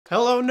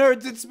Hello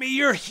nerds, it's me,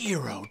 your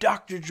hero,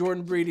 Dr.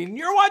 Jordan Breedy, and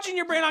you're watching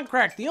Your Brain on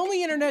Crack, the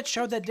only internet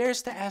show that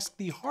dares to ask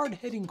the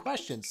hard-hitting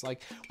questions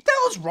like, what the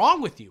hell is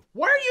wrong with you?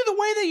 Why are you the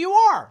way that you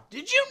are?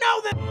 Did you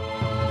know that?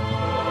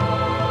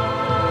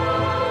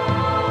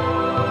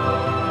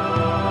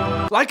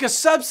 Like a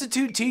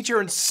substitute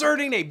teacher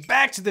inserting a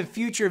Back to the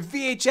Future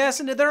VHS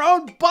into their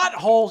own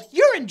butthole,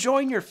 you're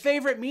enjoying your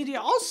favorite media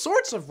all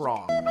sorts of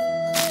wrong.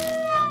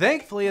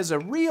 Thankfully, as a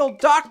real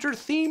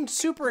doctor-themed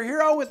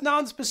superhero with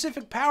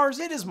non-specific powers,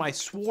 it is my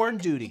sworn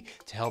duty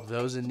to help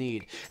those in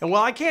need. And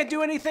while I can't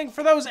do anything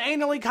for those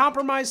anally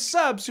compromised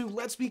subs who,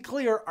 let's be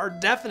clear, are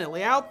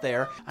definitely out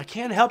there, I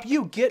can help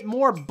you get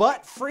more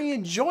butt-free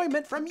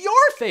enjoyment from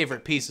your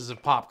favorite pieces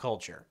of pop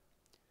culture.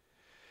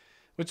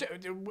 Let's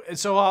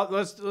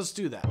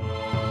do that.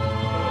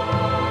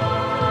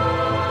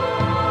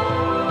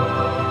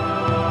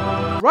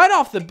 Right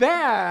off the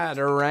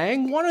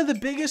batarang, one of the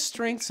biggest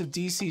strengths of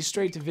DC's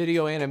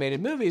straight-to-video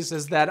animated movies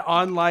is that,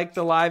 unlike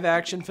the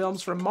live-action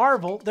films from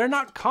Marvel, they're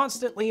not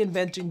constantly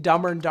inventing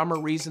dumber and dumber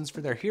reasons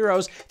for their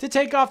heroes to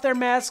take off their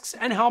masks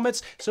and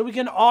helmets so we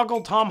can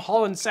ogle Tom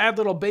Holland's sad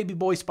little baby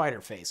boy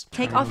spider face.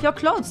 Take off your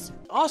clothes.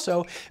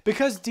 Also,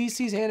 because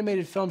DC's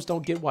animated films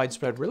don't get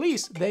widespread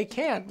release, they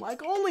can, like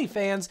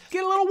OnlyFans,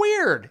 get a little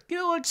weird, get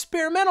a little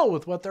experimental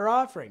with what they're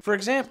offering. For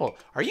example,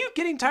 are you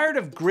getting tired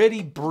of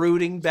gritty,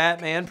 brooding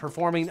Batman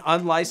performing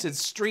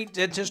unlicensed street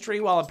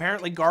dentistry while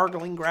apparently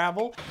gargling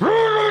gravel?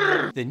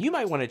 Then you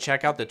might want to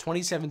check out the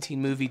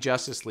 2017 movie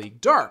Justice League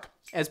Dark.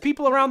 As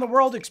people around the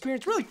world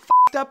experience really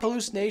f***ed up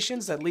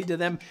hallucinations that lead to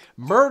them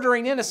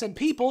murdering innocent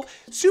people,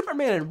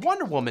 Superman and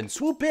Wonder Woman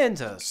swoop in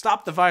to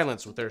stop the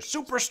violence with their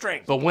super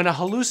strength. But when a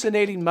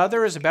hallucinating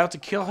mother is about to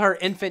kill her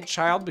infant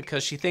child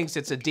because she thinks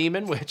it's a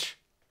demon, which,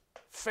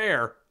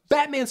 fair,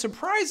 Batman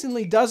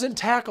surprisingly doesn't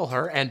tackle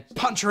her and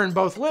punch her in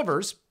both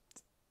livers.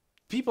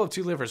 People have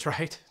two livers,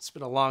 right? It's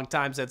been a long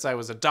time since I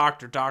was a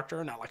doctor,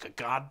 not like a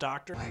god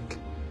doctor. Like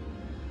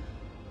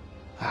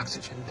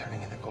oxygen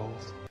turning into gold.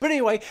 But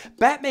anyway,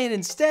 Batman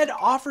instead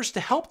offers to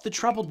help the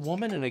troubled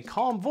woman in a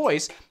calm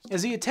voice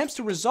as he attempts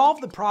to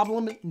resolve the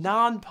problem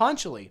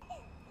non-punchily.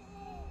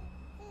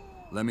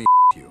 Let me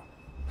you.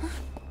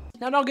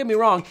 Now, don't get me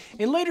wrong,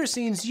 in later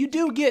scenes, you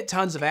do get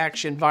tons of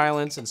action,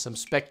 violence, and some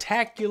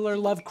spectacular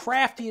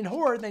Lovecraftian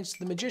horror thanks to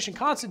the magician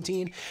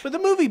Constantine, but the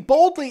movie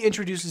boldly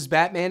introduces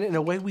Batman in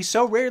a way we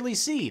so rarely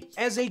see,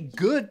 as a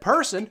good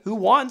person who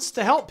wants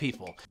to help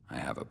people. I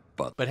have a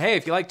butt. But hey,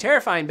 if you like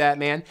terrifying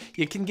Batman,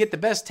 you can get the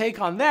best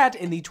take on that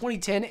in the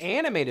 2010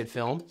 animated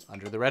film,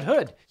 Under the Red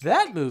Hood.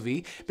 That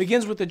movie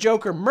begins with the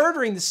Joker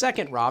murdering the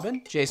second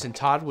Robin, Jason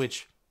Todd,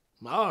 which...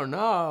 oh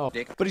no.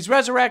 But he's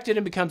resurrected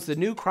and becomes the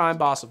new crime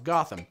boss of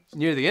Gotham.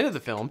 Near the end of the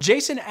film,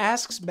 Jason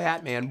asks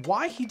Batman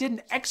why he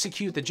didn't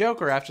execute the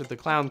Joker after the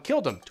clown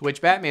killed him, to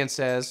which Batman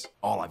says,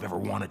 "All I've ever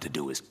wanted to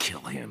do is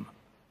kill him.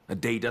 A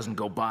day doesn't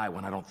go by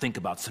when I don't think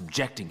about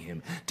subjecting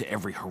him to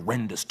every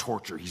horrendous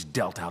torture he's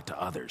dealt out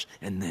to others,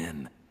 and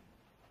then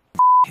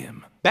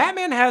him."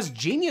 Batman has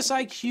genius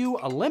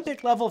IQ,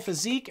 Olympic-level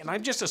physique, and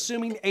I'm just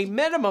assuming a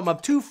minimum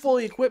of 2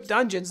 fully equipped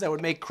dungeons that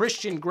would make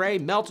Christian Grey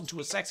melt into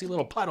a sexy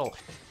little puddle.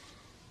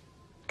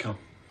 Come.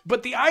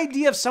 But the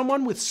idea of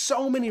someone with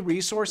so many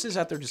resources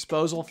at their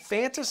disposal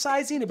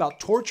fantasizing about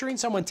torturing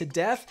someone to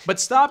death, but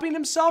stopping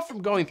himself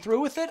from going through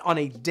with it on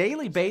a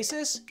daily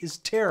basis is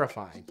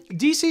terrifying.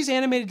 DC's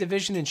animated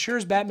division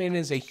ensures Batman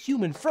is a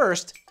human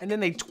first, and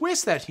then they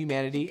twist that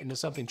humanity into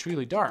something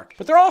truly dark.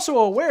 But they're also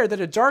aware that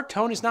a dark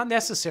tone is not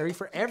necessary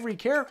for every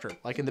character,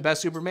 like in the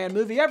best Superman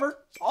movie ever,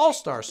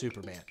 All-Star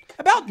Superman.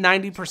 About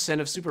 90%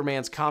 of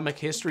Superman's comic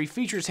history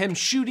features him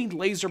shooting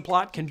laser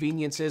plot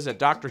conveniences at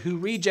Doctor Who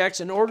rejects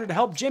in order to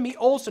help Jimmy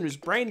Olsen, whose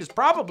brain has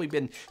probably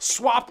been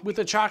swapped with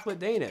a chocolate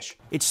Danish.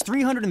 It's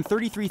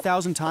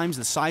 333,000 times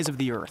the size of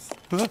the Earth.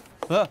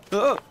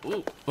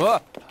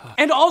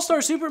 And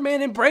All-Star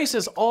Superman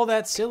embraces all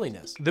that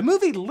silliness. The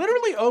movie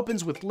literally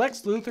opens with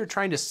Lex Luthor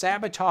trying to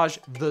sabotage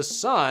the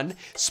sun,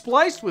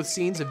 spliced with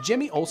scenes of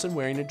Jimmy Olsen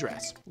wearing a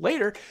dress.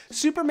 Later,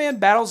 Superman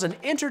battles an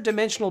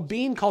interdimensional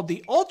being called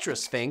the Ultra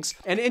Sphinx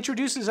and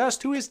introduces us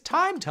to his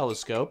time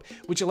telescope,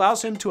 which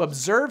allows him to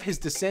observe his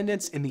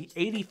descendants in the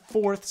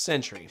 84th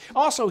century.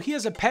 Also, he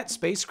has a pet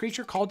space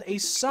creature called a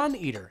Sun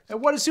Eater.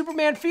 And what does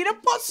Superman feed him?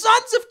 Well,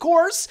 suns, of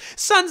course!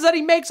 Suns that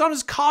he makes on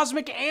his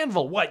cosmic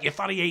anvil. What, you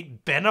thought he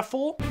ate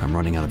Beneful? I'm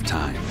running out of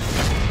time.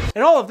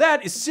 And all of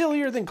that is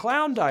sillier than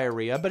clown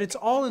diarrhea, but it's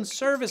all in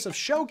service of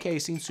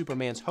showcasing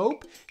Superman's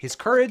hope, his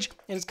courage,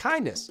 and his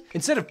kindness.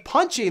 Instead of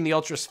punching the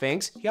Ultra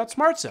Sphinx, he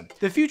outsmarts him.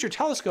 The future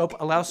telescope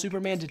allows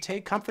Superman to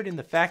take comfort in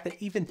the fact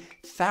that even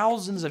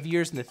thousands of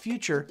years in the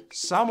future,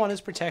 someone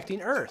is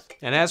protecting Earth.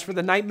 And as for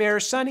the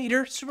nightmarish Sun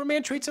Eater,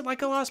 Superman treats it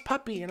like a lost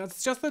puppy, and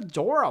it's just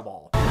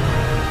adorable.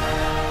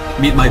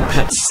 Meet my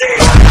pets.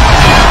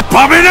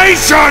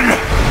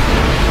 Abomination!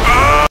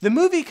 The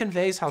movie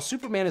conveys how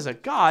Superman is a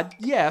god,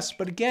 yes,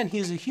 but again,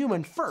 he's a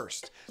human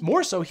first.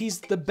 More so, he's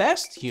the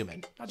best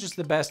human, not just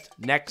the best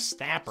neck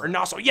snapper. And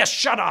also, yes,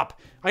 shut up!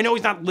 I know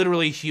he's not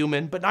literally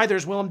human, but neither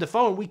is Willem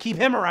Dafoe, and we keep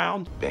him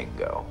around.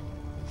 Bingo.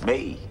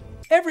 Me.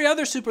 Every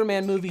other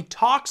Superman movie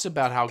talks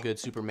about how good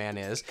Superman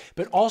is,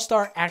 but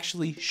All-Star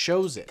actually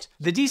shows it.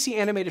 The DC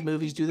animated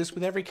movies do this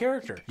with every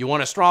character. You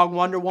want a strong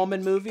Wonder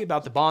Woman movie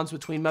about the bonds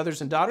between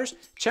mothers and daughters?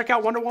 Check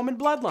out Wonder Woman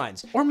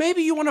Bloodlines. Or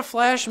maybe you want a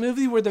Flash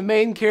movie where the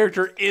main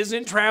character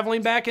isn't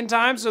traveling back in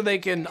time so they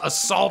can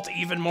assault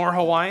even more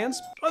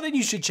Hawaiians? Well, then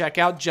you should check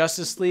out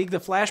Justice League: The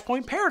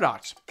Flashpoint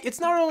Paradox. It's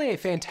not only a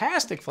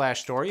fantastic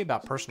Flash story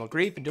about personal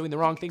grief and doing the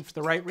wrong thing for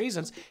the right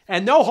reasons,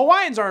 and no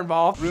Hawaiians are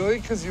involved. Really?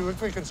 Because you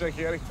look like a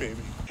gigantic baby.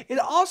 It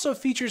also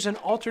features an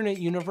alternate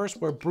universe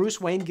where Bruce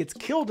Wayne gets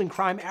killed in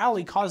Crime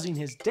Alley, causing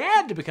his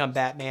dad to become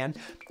Batman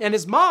and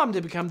his mom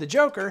to become the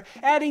Joker,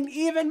 adding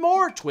even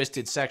more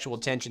twisted sexual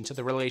tension to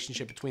the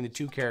relationship between the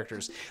two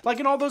characters, like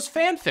in all those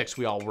fanfics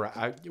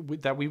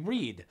that we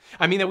read.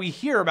 I mean, that we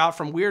hear about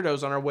from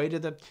weirdos on our way to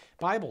the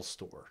Bible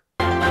store.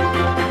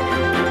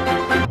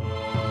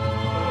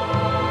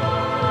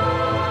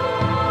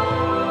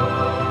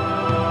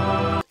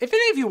 If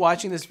any of you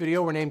watching this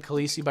video were named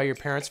Khaleesi by your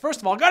parents,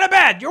 first of all, go to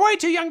bed! You're way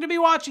too young to be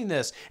watching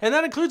this. And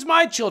that includes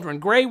my children,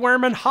 Grey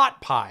Worm and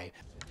Hot Pie.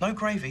 No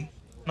gravy,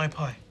 no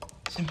pie.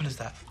 Simple as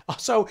that.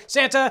 Also,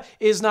 Santa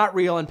is not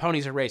real and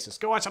ponies are racist.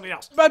 Go watch something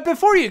else. But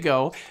before you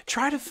go,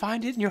 try to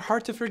find it in your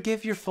heart to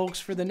forgive your folks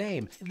for the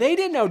name. They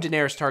didn't know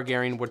Daenerys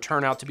Targaryen would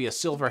turn out to be a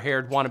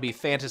silver-haired wannabe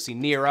fantasy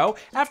Nero.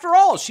 After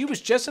all, she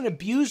was just an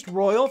abused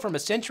royal from a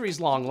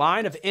centuries-long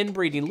line of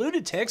inbreeding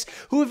lunatics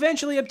who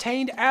eventually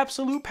obtained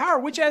absolute power,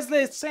 which, as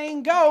the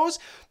saying goes,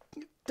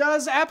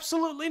 does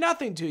absolutely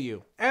nothing to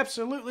you.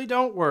 Absolutely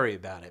don't worry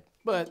about it.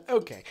 But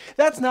okay,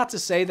 that's not to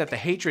say that the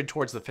hatred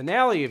towards the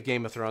finale of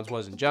Game of Thrones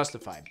wasn't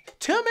justified.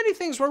 Too many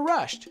things were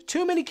rushed.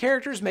 Too many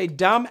characters made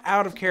dumb,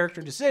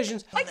 out-of-character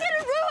decisions. I didn't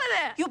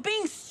ruin it! You're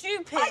being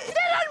stupid! I didn't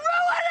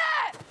ruin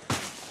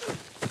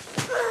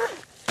it!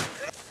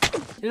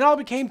 It all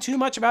became too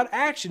much about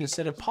action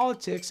instead of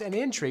politics and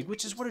intrigue,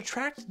 which is what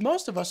attracted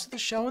most of us to the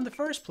show in the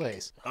first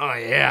place. Oh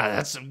yeah,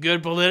 that's some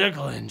good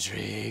political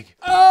intrigue.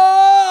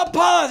 Oh,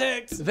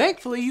 politics!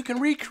 Thankfully, you can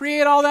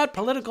recreate all that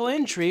political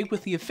intrigue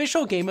with the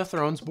official Game of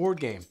Thrones board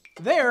game.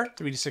 There,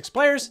 3 to 6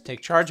 players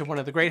take charge of one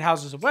of the great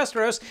houses of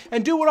Westeros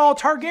and do what all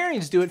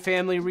Targaryens do at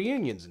family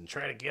reunions and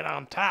try to get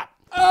on top.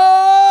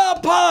 Oh,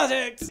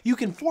 politics! You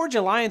can forge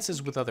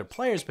alliances with other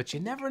players, but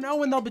you never know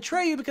when they'll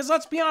betray you because,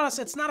 let's be honest,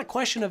 it's not a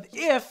question of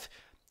if,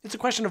 it's a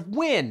question of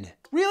when.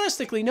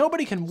 Realistically,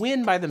 nobody can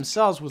win by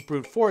themselves with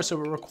brute force, so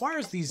it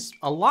requires these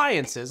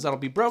alliances that'll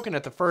be broken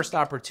at the first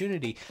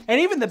opportunity. And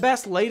even the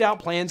best laid out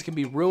plans can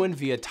be ruined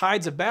via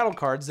tides of battle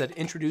cards that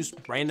introduce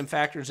random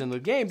factors in the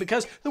game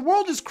because the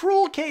world is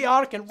cruel,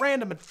 chaotic, and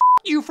random, and f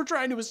you for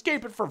trying to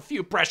escape it for a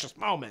few precious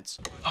moments.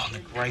 Oh, the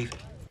gravy.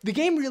 The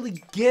game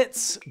really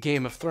gets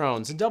Game of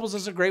Thrones and doubles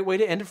as a great way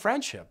to end a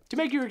friendship. To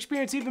make your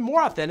experience even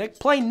more authentic,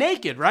 play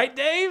naked, right,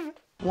 Dave?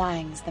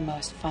 Lying's the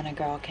most fun a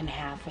girl can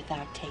have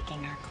without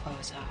taking her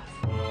clothes off.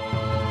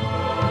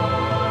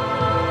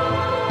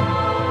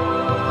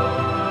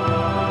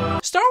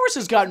 Star Wars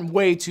has gotten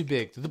way too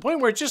big to the point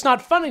where it's just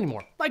not fun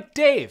anymore, like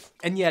Dave.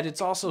 And yet it's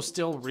also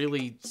still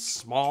really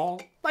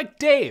small, like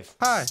Dave.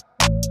 Hi.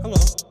 Hello.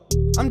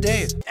 I'm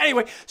Dave.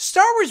 Anyway,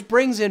 Star Wars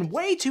brings in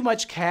way too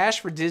much cash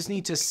for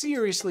Disney to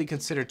seriously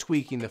consider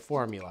tweaking the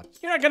formula.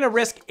 You're not gonna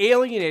risk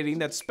alienating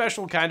that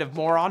special kind of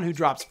moron who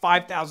drops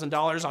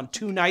 $5,000 on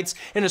 2 nights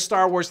in a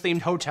Star Wars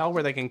themed hotel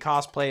where they can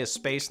cosplay as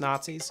space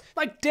Nazis.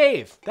 Like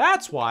Dave.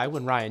 That's why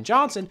when Rian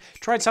Johnson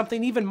tried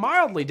something even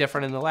mildly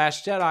different in The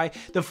Last Jedi,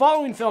 the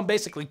following film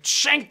basically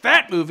shanked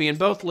that movie in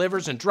both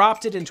livers and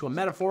dropped it into a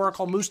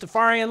metaphorical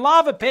Mustafarian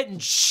lava pit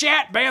and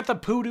shat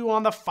Bantha Poodoo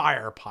on the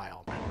fire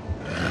pile.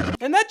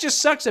 And that just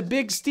sucks a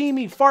big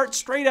steamy fart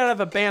straight out of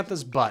a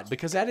Bantha's butt,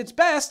 because at its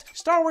best,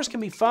 Star Wars can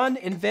be fun,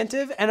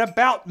 inventive, and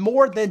about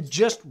more than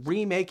just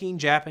remaking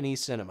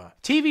Japanese cinema.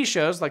 TV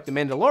shows like The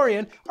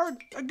Mandalorian are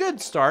a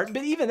good start,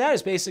 but even that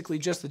is basically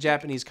just the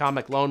Japanese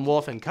comic Lone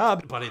Wolf and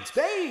Cub, but in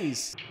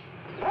space.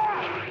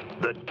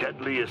 The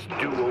deadliest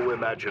duo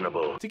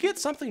imaginable. To get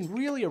something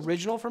really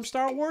original from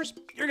Star Wars,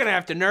 you're gonna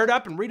have to nerd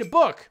up and read a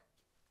book.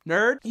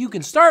 Nerd, you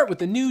can start with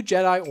The New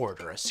Jedi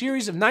Order, a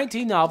series of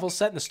 19 novels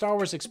set in the Star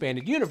Wars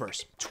Expanded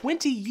Universe.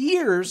 20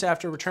 years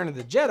after Return of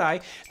the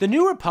Jedi, the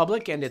New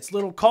Republic and its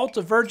little cult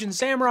of virgin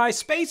samurai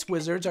space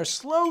wizards are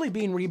slowly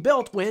being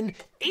rebuilt when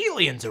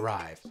aliens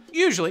arrive.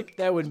 Usually,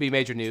 that wouldn't be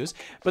major news,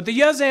 but the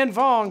Yuuzhan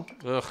Vong,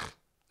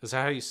 is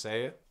that how you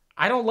say it?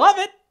 I don't love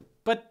it,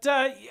 but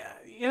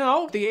you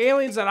know, the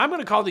aliens that I'm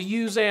gonna call the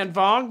Yuuzhan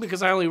Vong,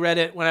 because I only read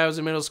it when I was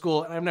in middle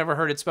school and I've never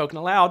heard it spoken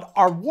aloud,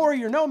 are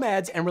warrior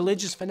nomads and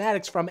religious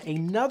fanatics from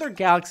another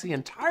galaxy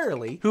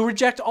entirely who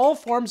reject all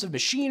forms of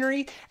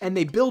machinery, and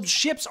they build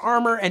ships,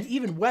 armor, and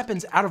even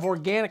weapons out of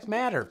organic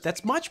matter.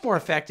 That's much more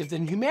effective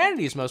than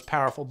humanity's most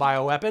powerful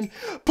bioweapon,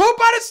 poop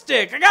on a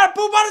stick. I got a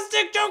poop on a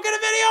stick joke in a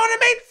video and it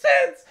made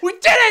sense. We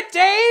did it,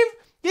 Dave.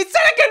 You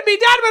said it couldn't be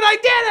done, but I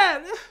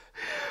did it.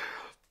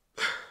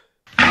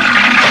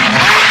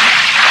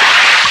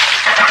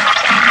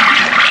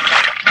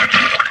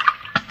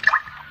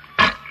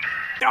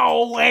 Oh,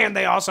 Oh, and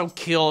they also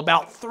kill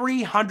about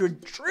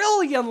 300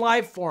 trillion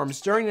life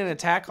forms during an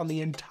attack on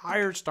the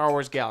entire Star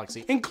Wars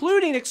galaxy,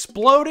 including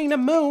exploding a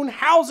moon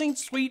housing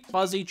sweet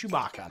fuzzy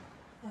Chewbacca.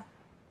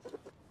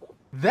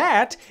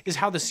 That is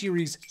how the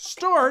series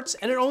starts,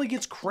 and it only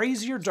gets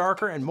crazier,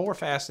 darker, and more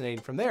fascinating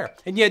from there.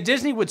 And yet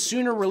Disney would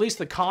sooner release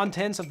the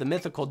contents of the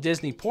mythical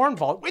Disney porn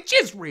vault, which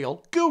is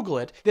real, Google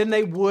it, than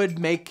they would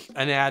make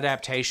an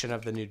adaptation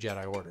of the New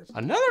Jedi Order.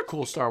 Another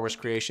cool Star Wars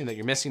creation that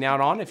you're missing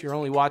out on if you're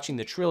only watching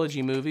the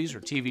trilogy movies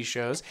or TV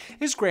shows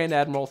is Grand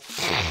Admiral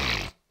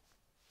Thrawn.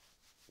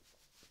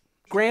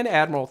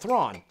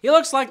 He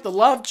looks like the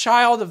love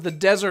child of the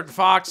Desert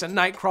Fox and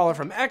Nightcrawler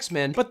from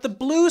X-Men, but the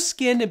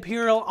blue-skinned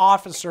Imperial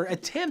officer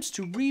attempts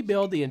to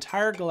rebuild the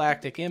entire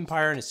galactic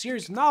empire in a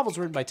series of novels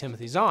written by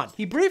Timothy Zahn.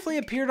 He briefly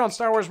appeared on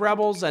Star Wars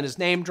Rebels and his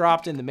name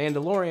dropped in The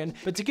Mandalorian,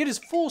 but to get his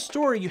full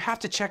story, you have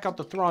to check out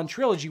the Thrawn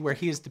trilogy, where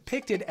he is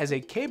depicted as a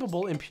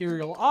capable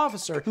Imperial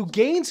officer who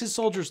gains his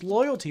soldiers'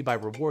 loyalty by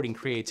rewarding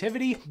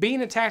creativity,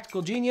 being a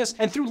tactical genius,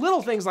 and through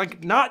little things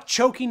like not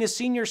choking his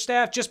senior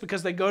staff just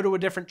because they go to a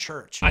different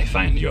church. I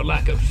find your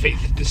lack of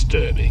faith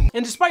disturbing.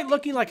 And despite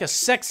looking like a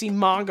sexy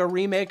manga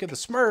remake of the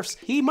Smurfs,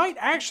 he might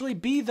actually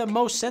be the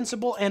most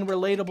sensible and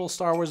relatable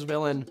Star Wars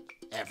villain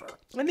ever.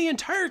 And the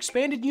entire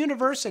expanded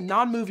universe and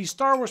non-movie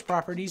Star Wars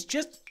properties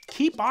just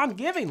keep on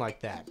giving like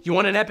that. You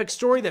want an epic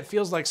story that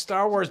feels like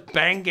Star Wars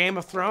bang Game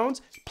of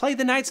Thrones? Play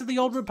the Knights of the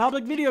Old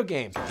Republic video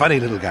game. Funny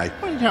little guy.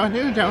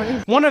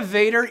 Want a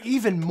Vader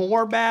even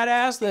more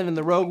badass than in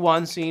the Rogue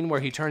One scene where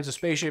he turns a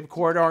spaceship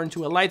corridor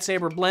into a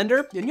lightsaber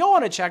blender? Then you'll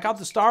want to check out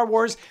the Star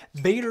Wars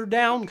Vader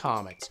Down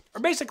comics.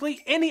 Or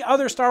basically any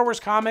other Star Wars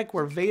comic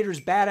where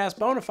Vader's badass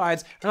bona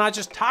fides are not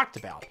just talked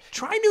about.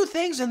 Try new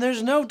things and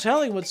there's no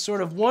telling what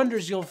sort of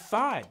wonders you'll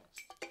find.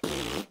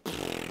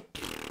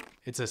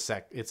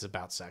 It's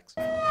about sex.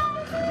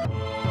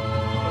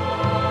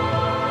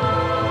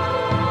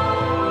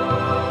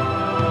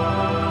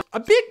 A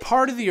big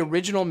part of the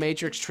original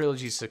Matrix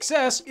trilogy's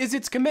success is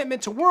its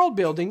commitment to world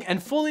building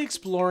and fully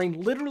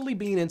exploring literally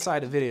being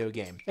inside a video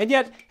game. And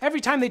yet,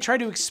 every time they try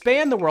to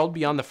expand the world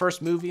beyond the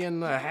first movie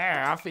and a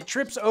half, it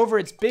trips over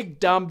its big,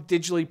 dumb,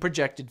 digitally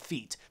projected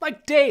feet.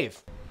 Like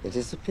Dave. It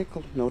is a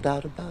pickle, no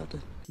doubt about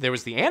it. There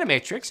was the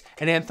Animatrix,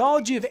 an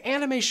anthology of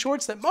anime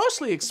shorts that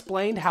mostly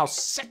explained how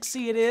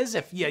sexy it is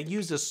if you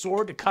use a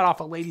sword to cut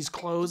off a lady's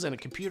clothes in a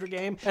computer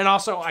game. And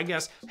also, I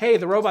guess, hey,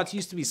 the robots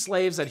used to be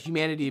slaves that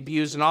humanity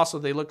abused, and also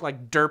they look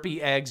like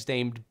derpy eggs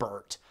named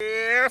Bert.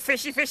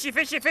 Fishy, fishy,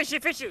 fishy, fishy,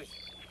 fishy.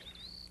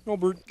 Oh,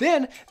 Bert.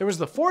 Then there was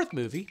the fourth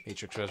movie,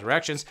 Matrix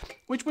Resurrections,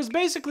 which was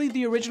basically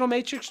the original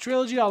Matrix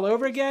trilogy all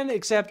over again,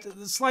 except,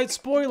 slight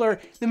spoiler,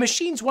 the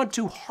machines want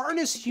to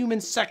harness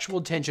human sexual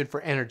tension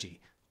for energy.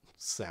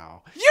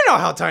 So, you know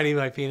how tiny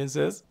my penis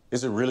is.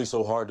 Is it really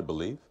so hard to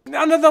believe?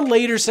 None of the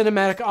later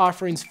cinematic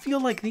offerings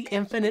feel like the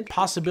infinite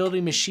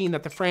possibility machine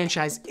that the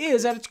franchise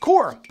is at its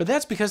core. But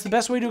that's because the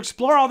best way to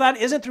explore all that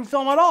isn't through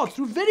film at all, it's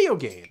through video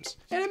games.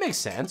 And it makes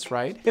sense,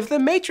 right? If the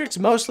Matrix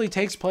mostly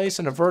takes place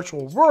in a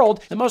virtual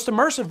world, the most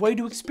immersive way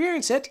to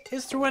experience it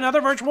is through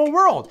another virtual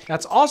world.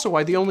 That's also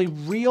why the only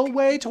real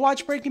way to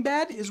watch Breaking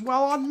Bad is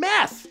while on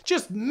meth.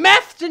 Just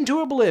methed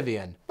into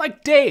oblivion.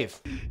 Like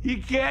Dave.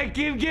 You can't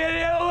keep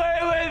getting away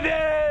with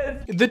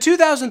it! The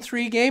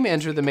 2003 game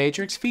Enter the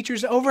Matrix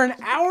features over an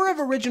hour of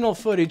original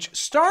footage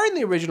starring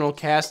the original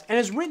cast and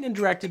is written and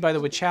directed by the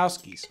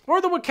Wachowskis.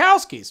 Or the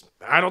Wachowskis.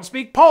 I don't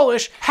speak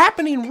Polish.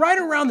 Happening right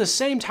around the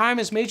same time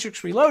as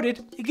Matrix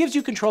Reloaded, it gives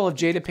you control of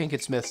Jada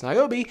Pinkett Smith's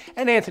Niobe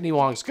and Anthony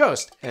Wong's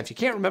Ghost. And if you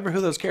can't remember who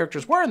those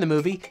characters were in the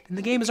movie, then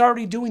the game is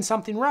already doing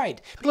something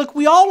right. But look,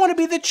 we all want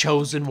to be the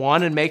chosen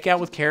one and make out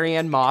with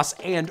Carrie-Anne Moss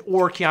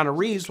or Keanu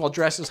Reeves while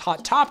dressed as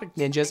Hot Topic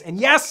ninjas. And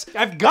yes,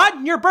 I've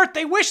gotten your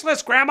birthday wish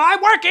list, Grandma.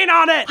 I'm working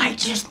on it. I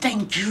just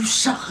think you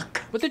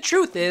suck. But the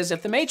truth is,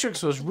 if the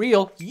Matrix was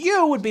real,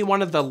 you would be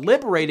one of the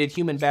liberated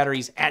human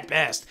batteries at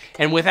best,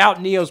 and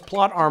without Neo's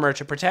plot armor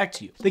to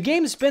protect you. The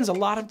game spends a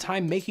lot of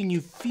time making you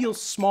feel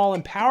small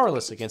and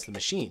powerless against the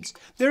machines.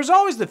 There's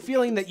always the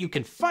feeling that you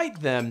can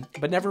fight them,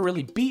 but never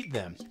really beat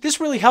them.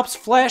 This really helps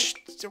flesh,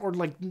 or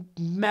like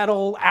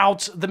metal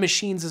out the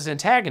machines as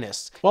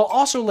antagonists, while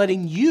also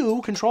letting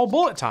you control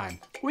bullet time.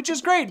 Which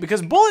is great,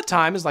 because bullet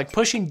time is like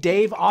pushing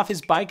Dave off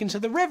his bike into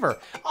the river.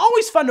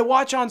 Always fun to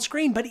watch on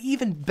screen, but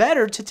even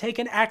better to take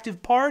an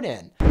active part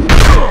in.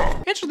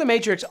 Enter the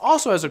Matrix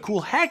also has a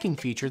cool hacking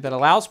feature that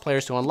allows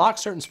players to unlock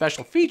certain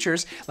special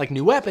features, like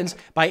new weapons,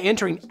 by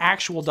entering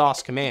actual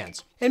DOS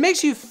commands. It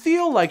makes you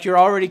feel like you're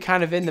already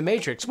kind of in the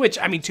Matrix, which,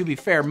 I mean, to be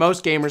fair,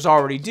 most gamers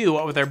already do,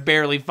 what with their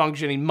barely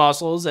functioning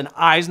muscles and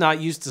eyes not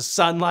used to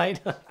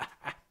sunlight.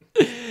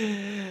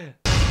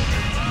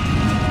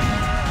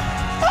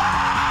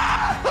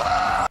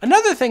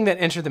 Another thing that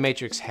Enter the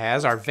Matrix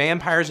has are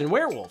vampires and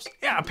werewolves.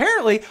 Yeah,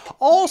 apparently,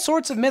 all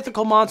sorts of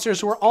mythical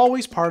monsters were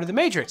always part of the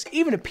Matrix,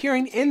 even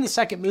appearing in the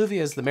second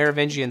movie as the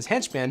Merovingians'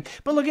 henchmen,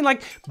 but looking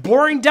like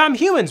boring dumb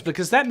humans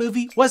because that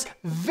movie was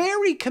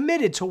very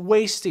committed to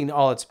wasting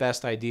all its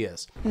best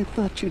ideas. I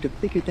thought you'd have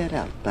figured that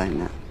out by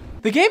now.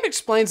 The game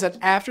explains that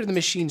after the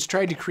machines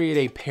tried to create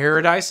a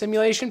paradise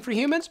simulation for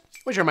humans,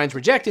 which our minds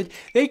rejected,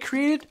 they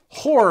created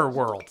Horror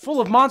World,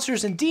 full of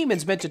monsters and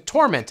demons meant to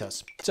torment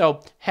us.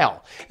 So,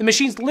 hell. The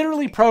machines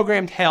literally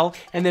programmed hell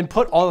and then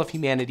put all of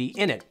humanity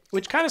in it,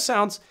 which kind of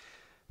sounds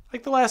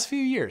like the last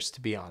few years, to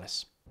be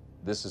honest.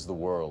 This is the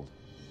world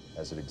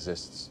as it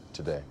exists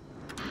today.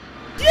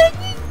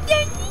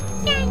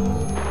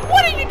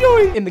 What are you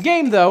doing? In the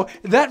game, though,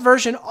 that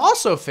version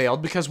also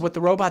failed because what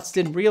the robots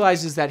didn't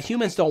realize is that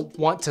humans don't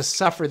want to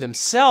suffer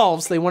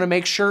themselves. They want to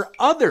make sure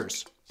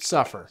others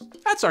suffer.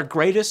 That's our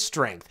greatest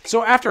strength.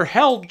 So after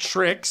Hell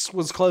Tricks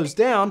was closed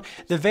down,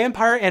 the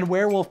vampire and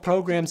werewolf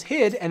programs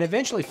hid and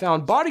eventually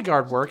found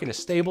bodyguard work in a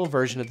stable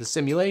version of the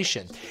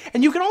simulation.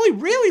 And you can only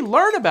really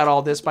learn about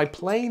all this by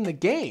playing the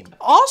game.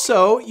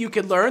 Also, you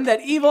can learn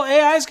that evil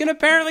AIs can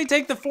apparently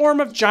take the form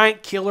of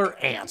giant killer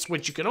ants,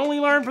 which you can only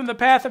learn from the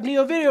Path of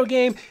Neo video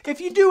game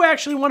if you do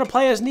actually want to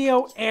play as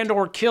Neo and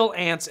or kill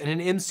ants in an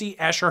MC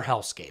Escher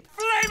hellscape.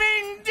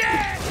 Flaming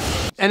death!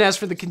 And as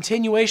for the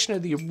continuation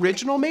of the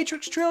original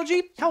Matrix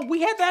trilogy, hell,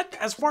 we had that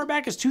as far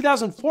back as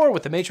 2004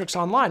 with The Matrix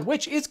Online,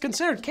 which is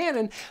considered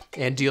canon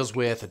and deals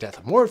with the death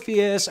of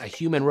Morpheus, a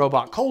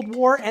human-robot Cold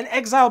War, and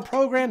exiled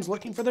programs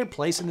looking for their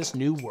place in this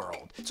new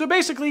world. So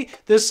basically,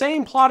 the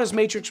same plot as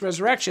Matrix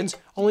Resurrections,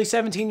 only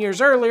 17 years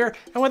earlier,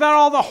 and without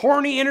all the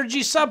horny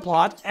energy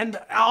subplot, and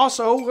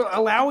also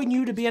allowing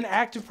you to be an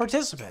active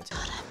participant.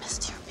 God, I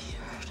missed your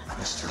beard. I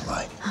missed your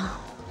light.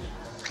 Oh.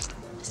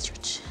 Missed your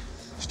chin.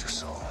 Missed your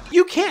soul.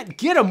 You can't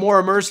get a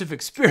more immersive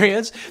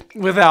experience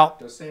without...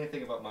 Don't say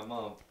anything about my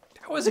mom.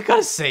 I wasn't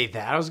gonna say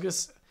that. I was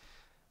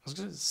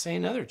gonna say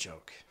another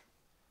joke.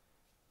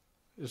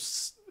 It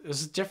was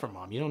a different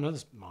mom. You don't know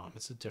this mom.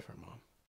 It's a different mom.